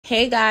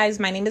Hey guys,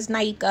 my name is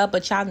Naika,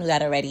 but y'all knew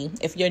that already.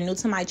 If you're new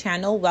to my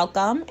channel,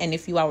 welcome. And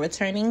if you are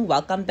returning,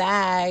 welcome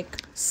back.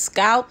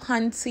 Scalp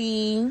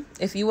hunty.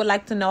 If you would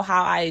like to know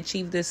how I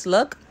achieve this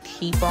look,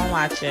 keep on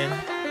watching.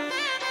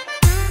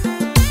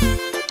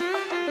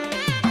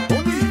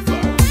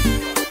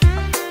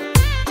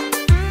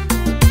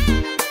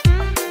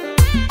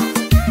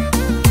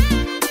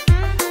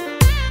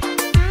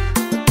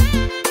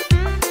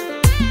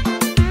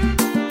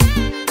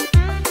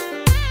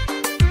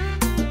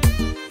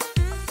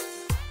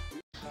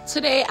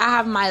 Today, I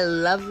have my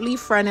lovely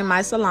friend in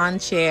my salon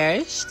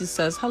chair. She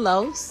says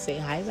hello. Say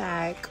hi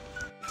back.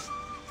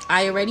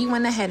 I already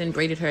went ahead and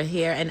braided her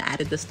hair and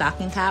added the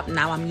stocking cap.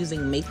 Now I'm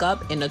using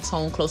makeup in a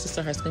tone closest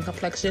to her skin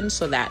complexion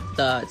so that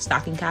the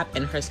stocking cap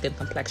and her skin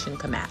complexion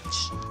can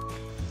match.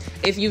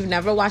 If you've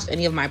never watched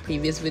any of my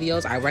previous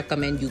videos, I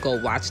recommend you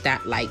go watch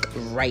that like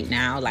right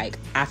now, like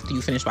after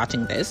you finish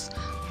watching this.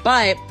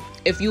 But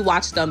if you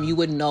watch them, you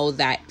would know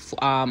that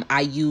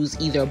I use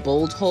either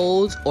bolt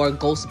holds or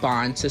ghost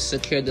bond to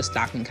secure the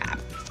stocking cap.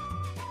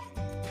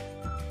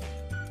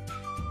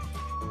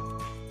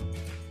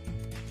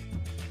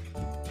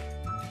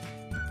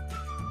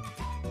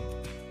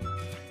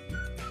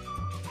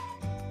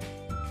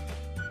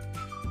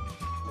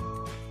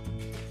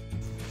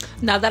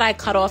 Now that I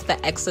cut off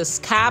the excess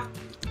cap,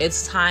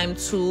 it's time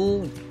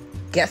to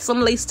get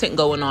some lace tint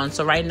going on.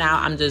 So right now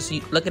I'm just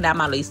looking at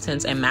my lace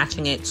tints and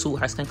matching it to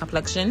her skin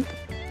complexion.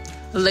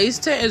 Lace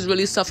tint is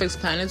really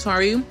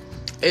self-explanatory.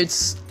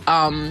 It's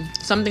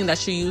something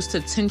that you use to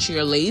tint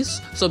your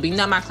lace. So being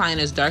that my client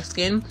is dark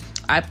skinned,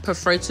 I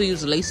prefer to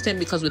use lace tint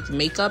because with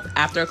makeup,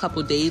 after a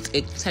couple days,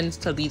 it tends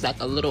to leave like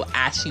a little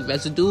ashy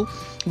residue.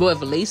 But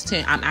with lace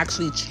tint, I'm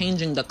actually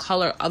changing the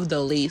color of the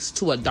lace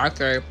to a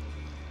darker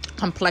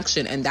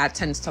complexion, and that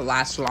tends to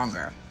last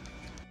longer.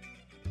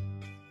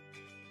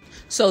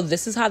 So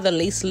this is how the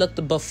lace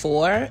looked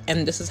before,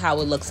 and this is how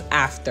it looks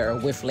after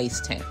with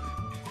lace tint.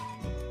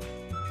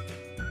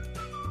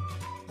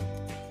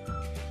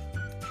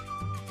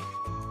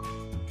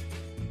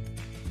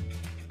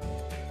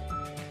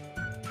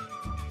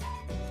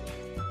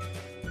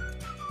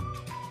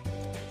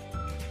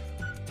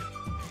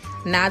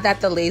 Now that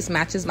the lace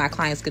matches my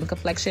client's skin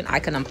complexion, I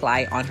can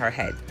apply on her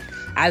head.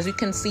 As you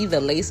can see, the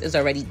lace is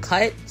already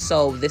cut,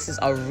 so this is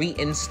a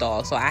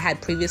reinstall. So I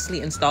had previously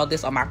installed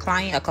this on my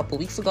client a couple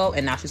weeks ago,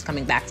 and now she's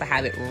coming back to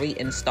have it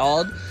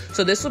reinstalled.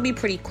 So this will be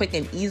pretty quick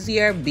and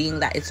easier, being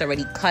that it's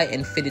already cut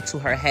and fitted to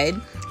her head.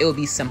 It will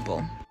be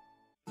simple.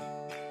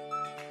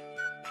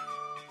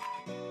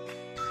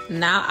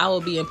 Now I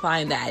will be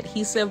applying the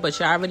adhesive, but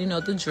you already know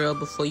the drill.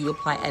 Before you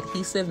apply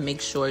adhesive, make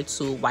sure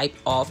to wipe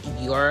off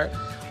your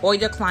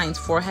client's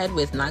forehead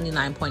with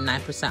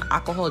 99.9%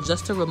 alcohol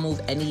just to remove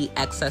any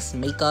excess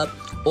makeup,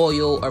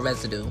 oil, or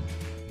residue.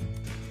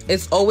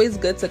 It's always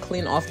good to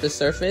clean off the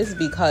surface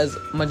because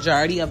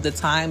majority of the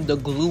time the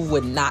glue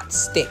would not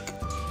stick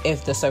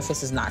if the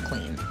surface is not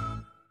clean.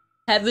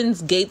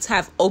 Heaven's gates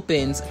have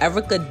opened.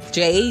 Erica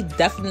J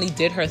definitely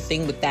did her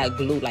thing with that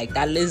glue. Like,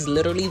 that is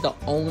literally the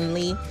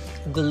only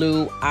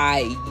glue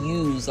I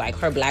use. Like,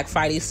 her Black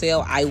Friday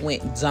sale, I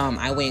went dumb.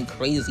 I went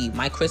crazy.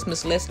 My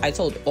Christmas list, I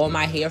told all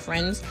my hair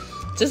friends,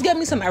 just get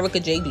me some Erica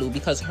J glue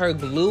because her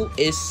glue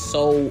is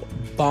so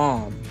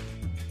bomb.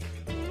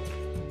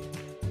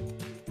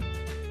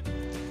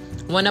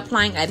 When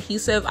applying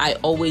adhesive, I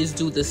always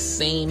do the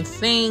same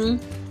thing,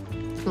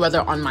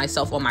 whether on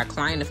myself or my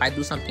client. If I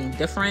do something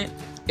different,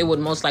 it would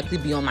most likely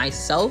be on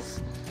myself.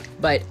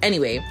 But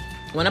anyway,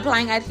 when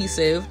applying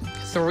adhesive,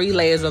 3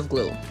 layers of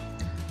glue.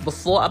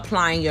 Before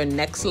applying your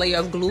next layer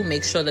of glue,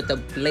 make sure that the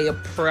layer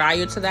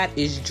prior to that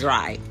is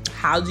dry.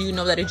 How do you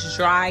know that it's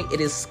dry?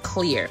 It is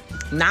clear.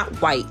 Not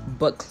white,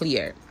 but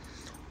clear.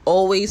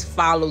 Always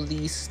follow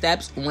these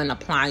steps when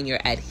applying your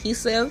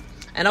adhesive.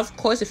 And of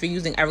course, if you're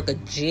using Erica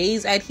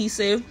J's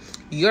adhesive,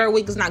 your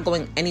wig is not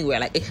going anywhere.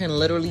 Like, it can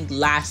literally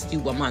last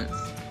you a month.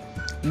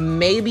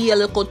 Maybe a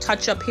little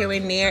touch up here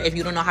and there if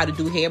you don't know how to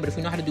do hair. But if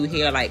you know how to do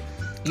hair, like,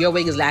 your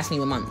wig is lasting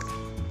you a month.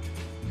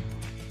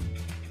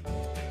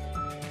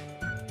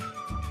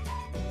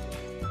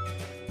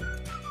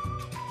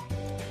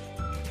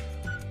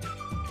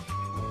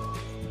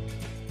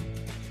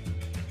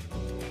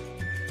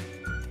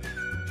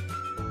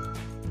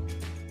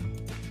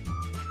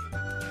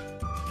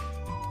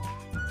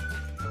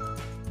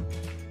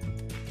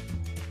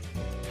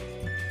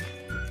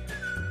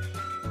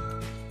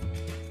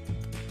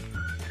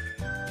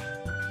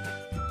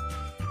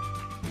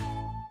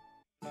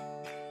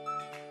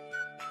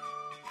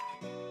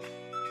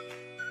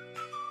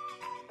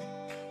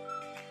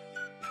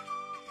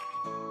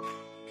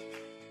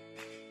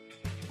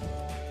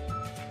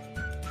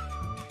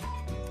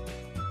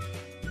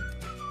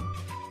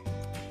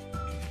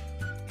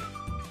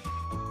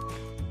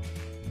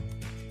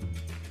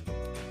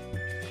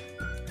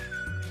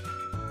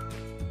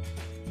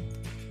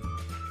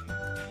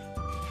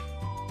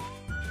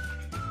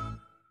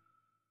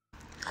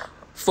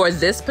 For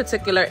this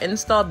particular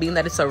install, being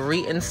that it's a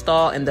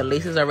reinstall and the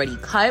lace is already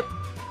cut,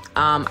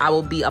 I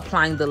will be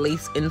applying the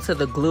lace into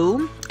the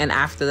glue, and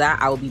after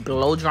that I will be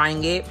blow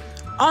drying it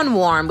on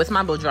warm with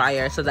my blow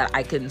dryer so that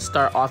I can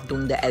start off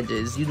doing the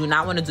edges. You do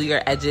not want to do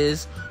your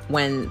edges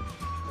when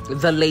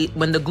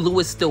the glue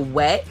is still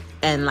wet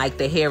and like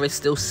the hair is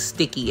still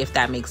sticky, if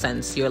that makes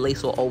sense. Your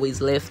lace will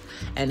always lift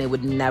and it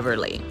would never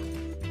lay.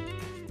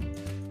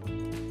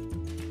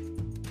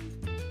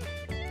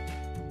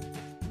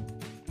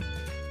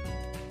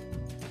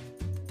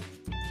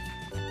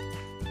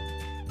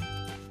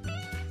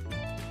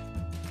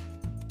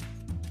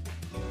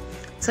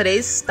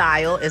 Today's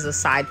style is a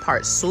side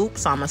part swoop,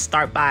 so I'm gonna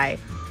start by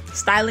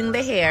styling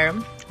the hair.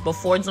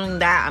 Before doing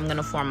that, I'm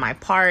gonna form my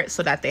part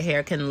so that the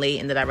hair can lay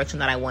in the direction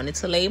that I want it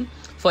to lay.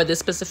 For this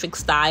specific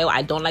style,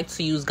 I don't like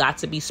to use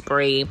Got2b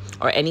spray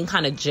or any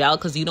kind of gel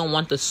because you don't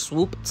want the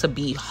swoop to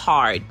be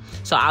hard.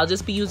 So I'll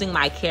just be using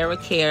my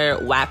Care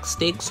wax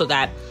stick so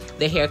that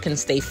the hair can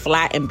stay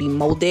flat and be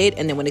molded.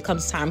 And then when it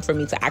comes time for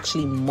me to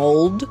actually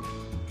mold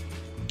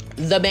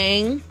the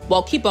bang,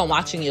 well, keep on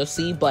watching, you'll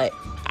see, but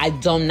I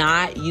do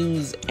not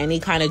use any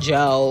kind of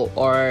gel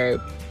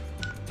or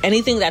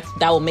anything that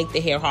will make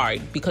the hair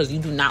hard, because you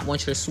do not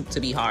want your swoop to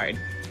be hard.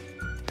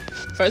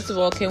 First of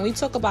all, can we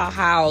talk about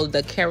how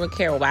the Care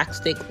wax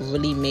stick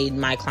really made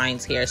my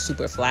client's hair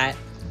super flat?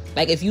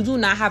 Like, if you do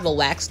not have a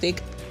wax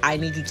stick, I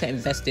need you to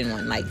invest in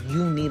one. Like,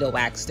 you need a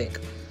wax stick.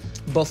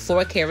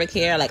 Before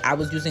Care, like, I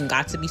was using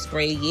Got2b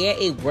spray. Yeah,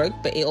 it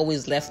worked, but it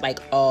always left like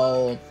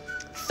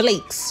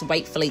flakes,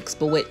 white flakes.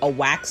 But with a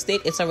wax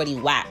stick, it's already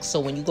waxed, so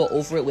when you go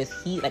over it with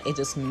heat, like, it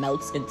just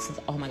melts into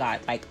oh my god.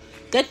 Like,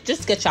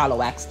 just get y'all a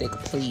wax stick,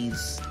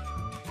 please.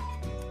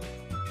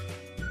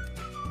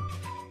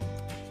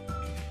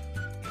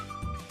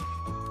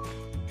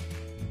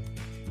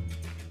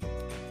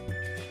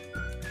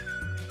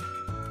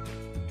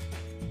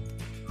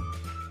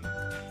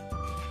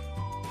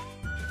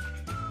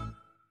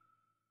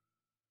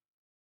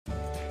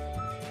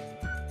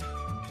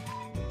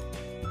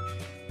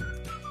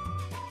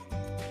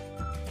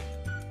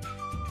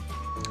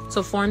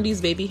 To form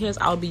these baby hairs,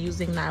 I'll be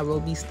using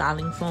Nairobi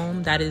styling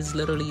foam. That is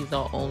literally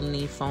the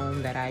only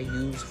foam that I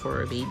use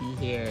for baby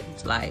hair.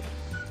 It's like,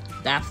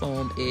 that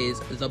foam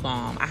is the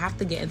bomb. I have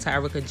to get into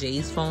Erica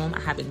J's foam. I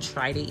haven't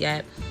tried it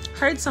yet.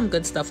 Heard some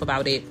good stuff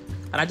about it,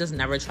 but I just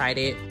never tried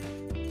it.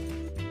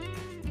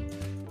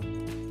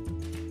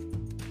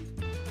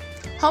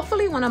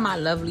 Hopefully one of my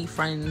lovely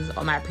friends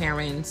or my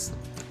parents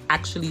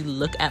actually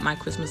look at my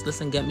Christmas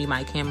list and get me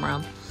my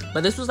camera.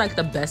 But this was like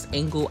the best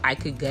angle I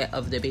could get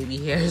of the baby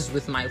hairs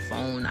with my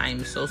phone.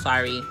 I'm so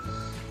sorry.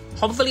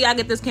 Hopefully I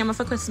get this camera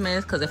for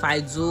Christmas, because if I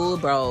do,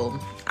 bro,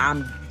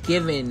 I'm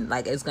giving.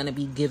 Like, it's gonna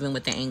be given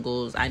with the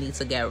angles. I need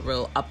to get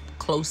real up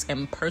close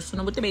and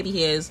personal with the baby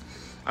hairs.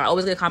 I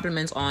always get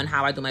compliments on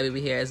how I do my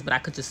baby hairs, but I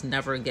could just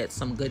never get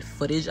some good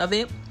footage of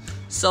it.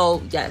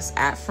 So yes,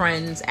 at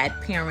friends, at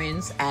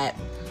parents, at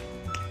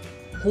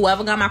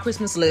whoever got my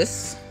Christmas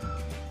list,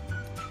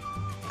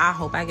 I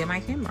hope I get my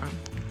camera.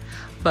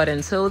 But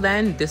until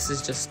then, this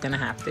is just gonna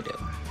have to do.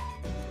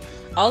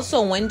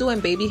 Also, when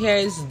doing baby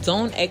hairs,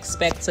 don't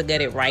expect to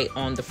get it right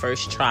on the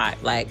first try.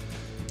 Like,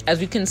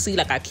 as you can see,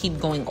 like, I keep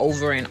going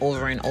over and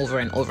over and over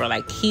and over.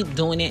 Like, keep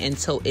doing it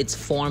until it's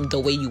formed the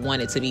way you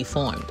want it to be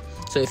formed.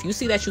 So if you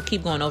see that you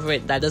keep going over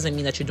it, that doesn't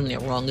mean that you're doing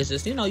it wrong. It's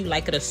just, you know, you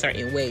like it a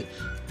certain way.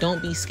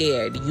 Don't be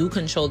scared. You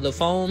control the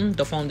foam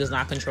does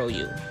not control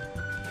you.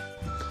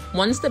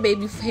 Once the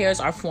baby hairs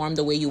are formed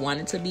the way you want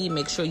it to be,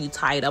 make sure you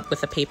tie it up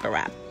with a paper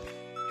wrap.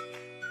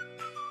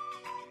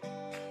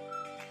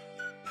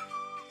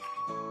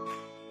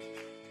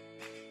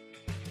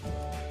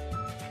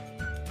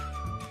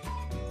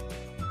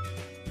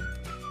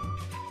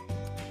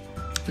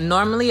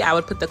 Normally, I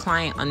would put the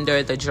client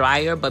under the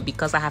dryer, but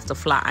because I have to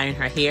flat iron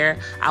her hair,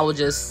 I will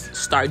just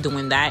start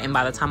doing that, and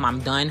by the time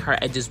I'm done, her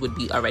edges would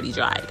be already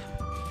dried.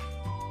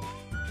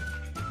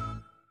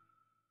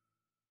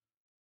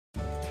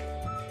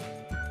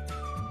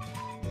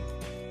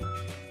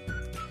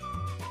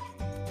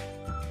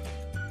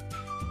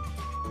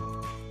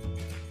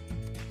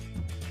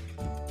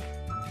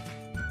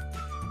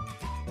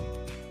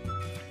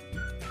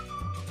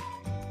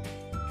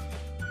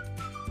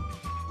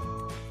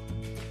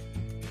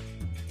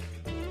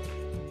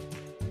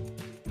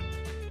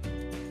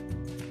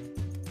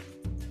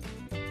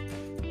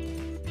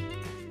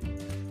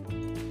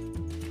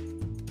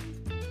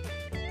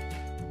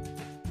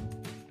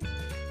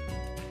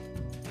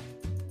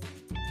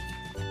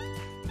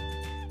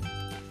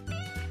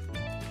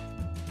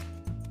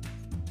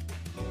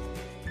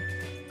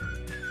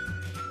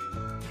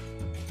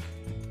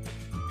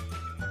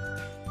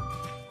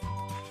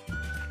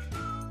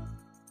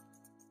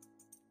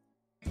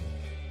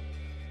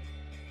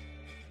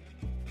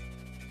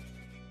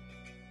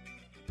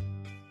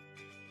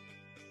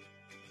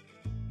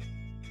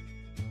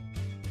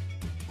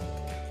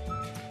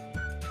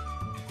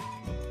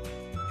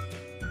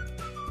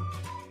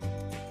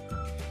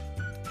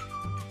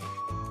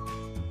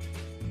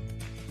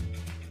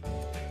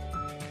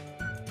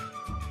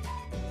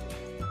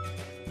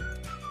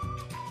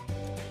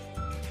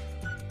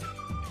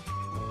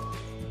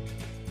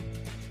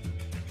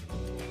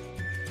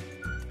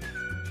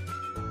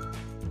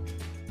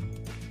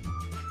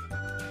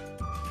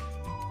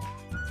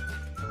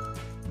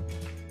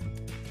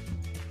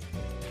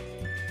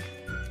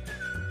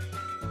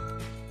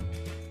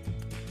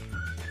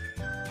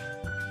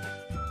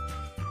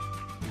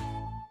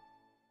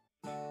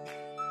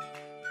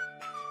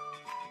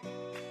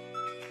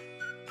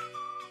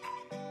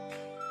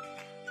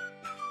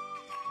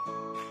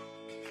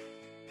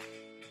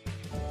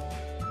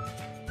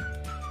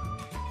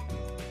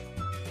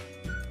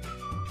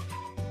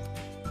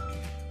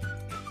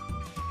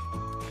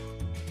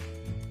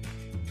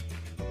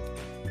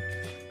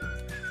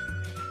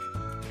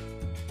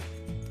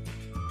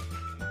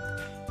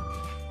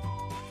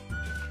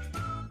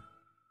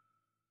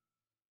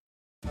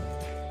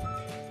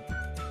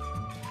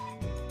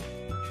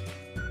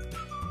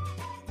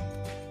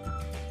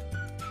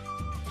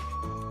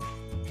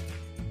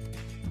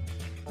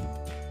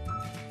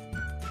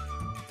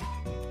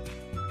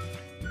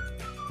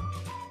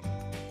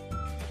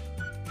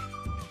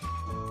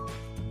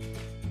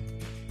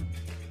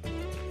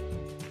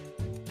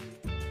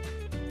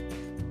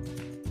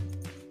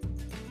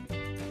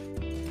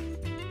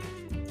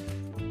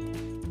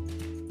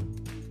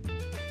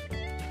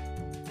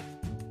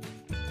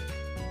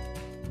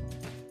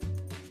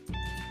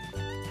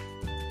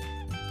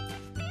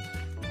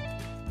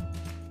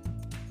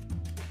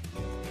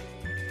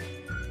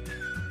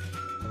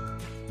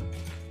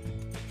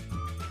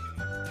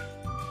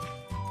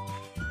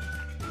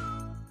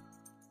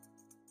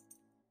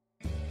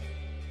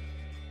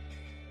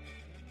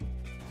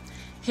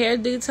 Hair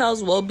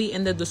details will be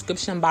in the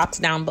description box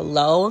down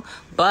below,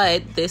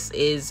 but this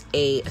is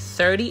a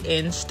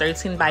 30-inch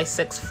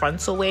 13x6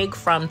 frontal wig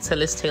from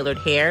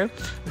TilusTailoredHair.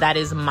 That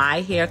is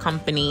my hair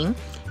company.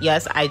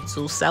 Yes, I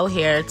do sell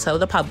hair to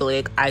the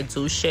public. I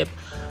do ship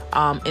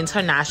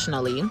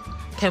internationally.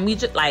 Can we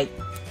just like,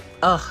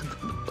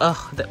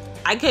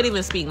 I can't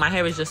even speak. My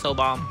hair is just so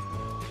bomb.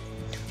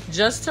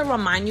 Just to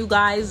remind you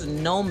guys,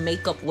 no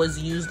makeup was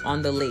used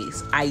on the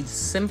lace. I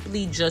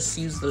simply just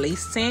used the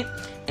lace tint,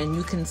 and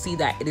you can see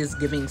that it is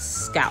giving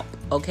scalp,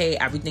 okay?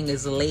 Everything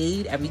is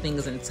laid, everything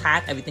is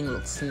intact, everything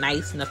looks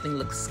nice, nothing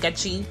looks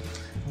sketchy,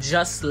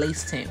 just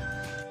lace tint.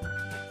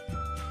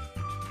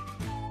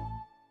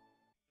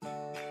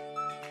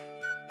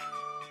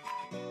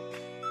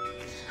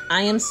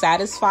 I am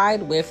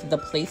satisfied with the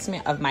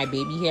placement of my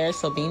baby hair.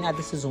 So being that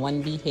this is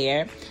 1B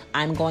hair,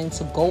 I'm going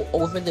to go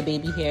over the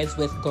baby hairs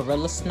with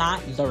Gorilla Snot,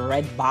 the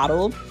red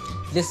bottle.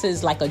 This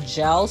is like a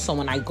gel, so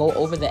when I go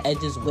over the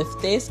edges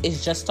with this,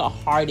 it's just to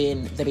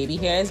harden the baby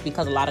hairs,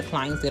 because a lot of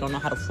clients, they don't know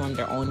how to form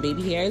their own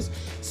baby hairs.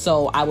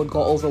 So I would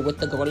go over with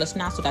the Gorilla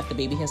Snot so that the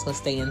baby hairs will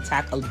stay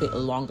intact a bit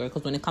longer,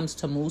 because when it comes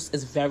to mousse,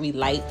 it's very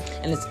light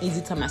and it's easy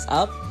to mess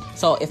up.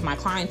 So if my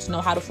clients know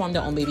how to form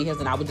their own baby hairs,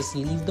 then I would just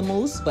leave the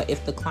mousse. But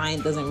if the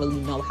client doesn't really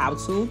know how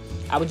to,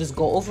 I would just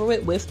go over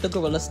it with the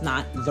Gorilla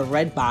Snot, the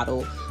red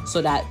bottle,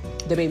 so that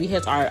the baby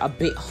hairs are a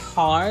bit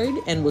hard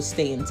and will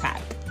stay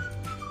intact.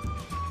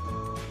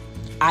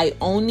 I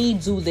only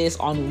do this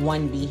on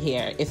 1B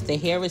hair. If the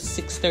hair is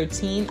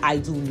 613, I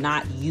do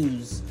not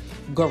use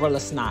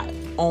Gorilla Snot,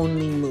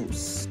 only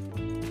mousse.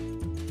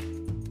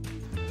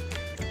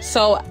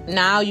 So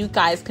now you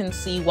guys can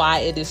see why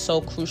it is so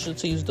crucial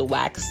to use the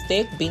wax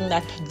stick. Being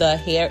that the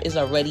hair is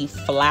already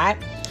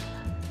flat,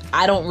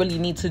 I don't really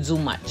need to do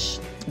much.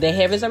 The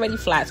hair is already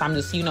flat, so I'm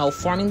just,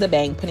 forming the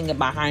bang, putting it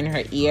behind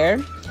her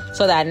ear,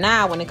 so that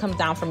now when it comes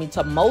down for me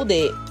to mold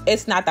it,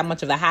 it's not that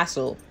much of a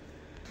hassle.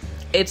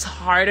 It's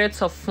harder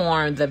to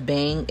form the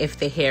bang if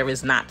the hair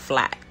is not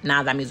flat.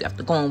 Now that means you have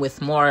to go in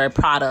with more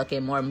product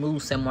and more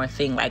mousse and more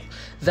thing. Like,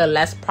 the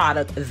less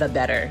product, the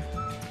better.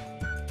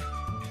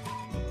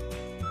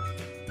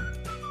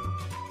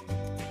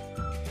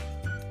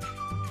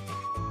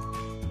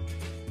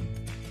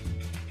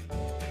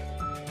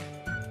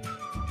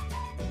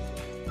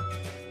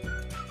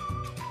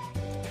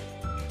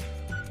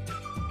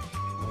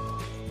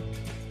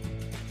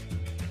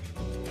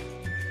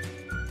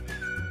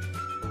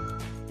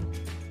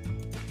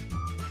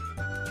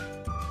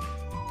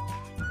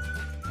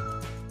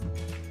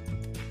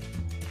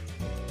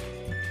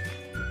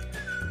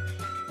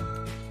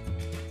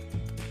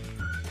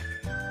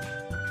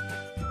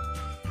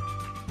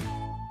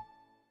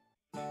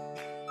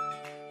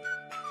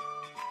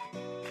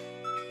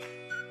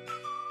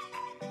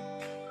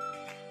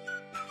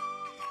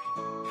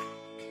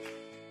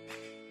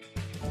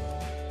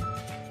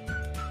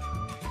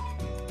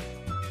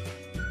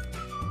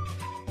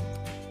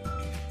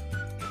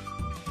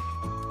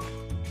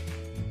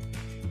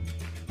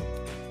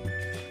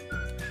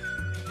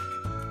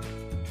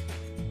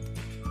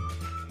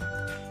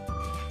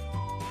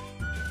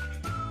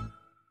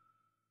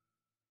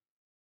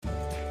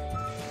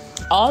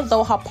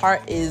 Although her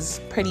part is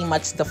pretty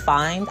much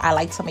defined, I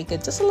like to make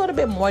it just a little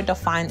bit more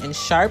defined and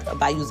sharp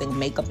by using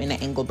makeup in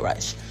an angle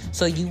brush.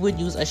 So you would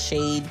use a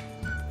shade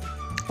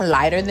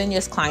lighter than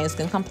your client's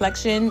skin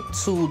complexion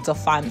to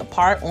define the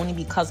part, only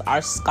because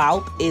our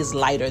scalp is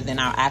lighter than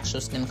our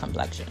actual skin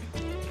complexion.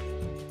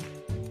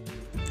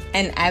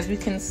 And as we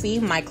can see,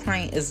 my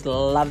client is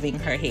loving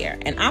her hair,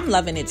 and I'm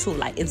loving it too.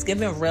 Like, it's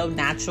giving real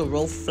natural,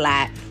 real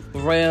flat,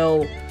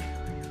 real...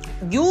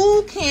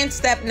 You can't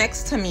step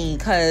next to me,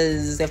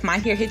 because if my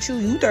hair hits you,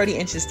 you 30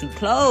 inches too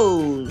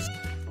close.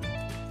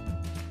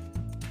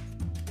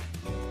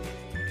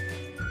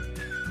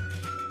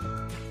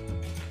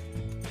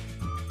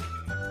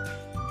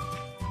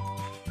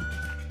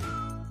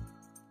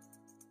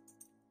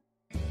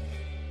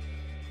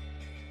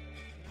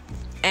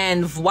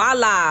 And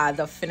voila,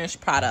 the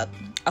finished product.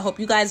 I hope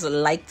you guys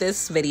liked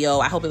this video.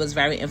 I hope it was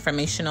very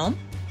informational.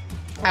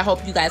 I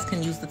hope you guys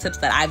can use the tips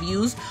that I've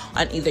used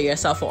on either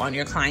yourself or on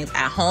your clients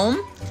at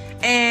home.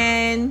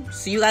 And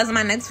see you guys in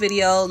my next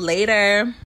video. Later.